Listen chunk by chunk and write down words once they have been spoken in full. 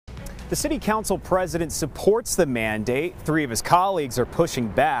The city council president supports the mandate. 3 of his colleagues are pushing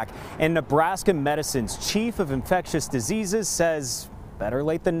back. And Nebraska Medicine's chief of infectious diseases says better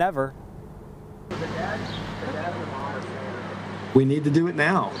late than never. We need to do it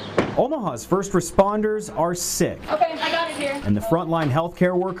now. Omaha's first responders are sick. Okay, I got it here. And the frontline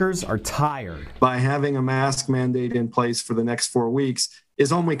healthcare workers are tired. By having a mask mandate in place for the next 4 weeks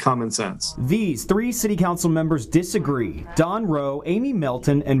is only common sense. These 3 city council members disagree. Don Rowe, Amy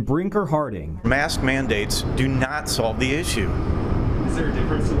Melton, and Brinker Harding. Mask mandates do not solve the issue. Is there a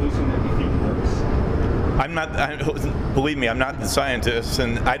different solution that you think works? Believe me, I'm not the scientist,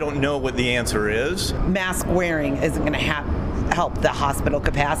 and I don't know what the answer is. Mask wearing isn't going to help the hospital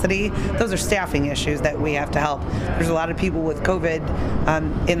capacity. Those are staffing issues that we have to help. There's a lot of people with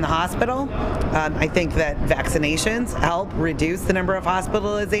COVID in the hospital. I think that vaccinations help reduce the number of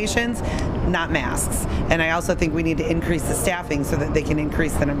hospitalizations, not masks. And I also think we need to increase the staffing so that they can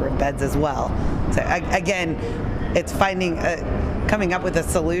increase the number of beds as well. So again, it's coming up with a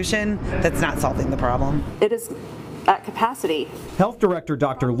solution that's not solving the problem. It is at capacity. Health Director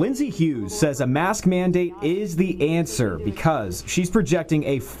Dr. Lindsay Hughes says a mask mandate is the answer because she's projecting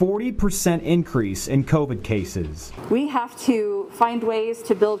a 40% increase in COVID cases. We have to find ways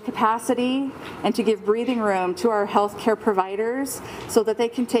to build capacity and to give breathing room to our healthcare providers so that they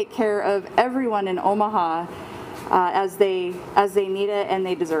can take care of everyone in Omaha as they need it and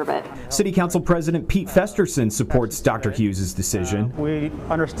they deserve it. City Council President Pete Festerson supports Dr. Hughes' decision. We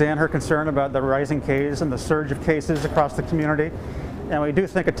understand her concern about the rising cases and the surge of cases across the community, and we do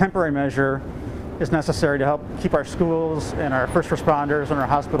think a temporary measure is necessary to help keep our schools and our first responders and our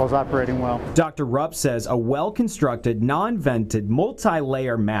hospitals operating well. Dr. Rupp says a well-constructed, non-vented,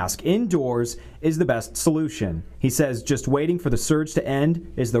 multi-layer mask indoors is the best solution. He says just waiting for the surge to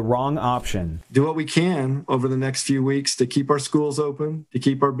end is the wrong option. Do what we can over the next few weeks to keep our schools open, to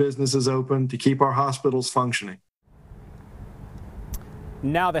keep our businesses open, to keep our hospitals functioning.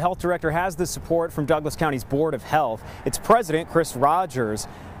 Now the health director has the support from Douglas County's Board of Health. Its president, Chris Rogers,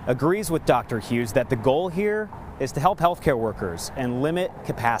 agrees with Dr. Hughes that the goal here is to help healthcare workers and limit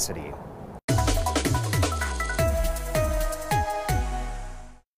capacity.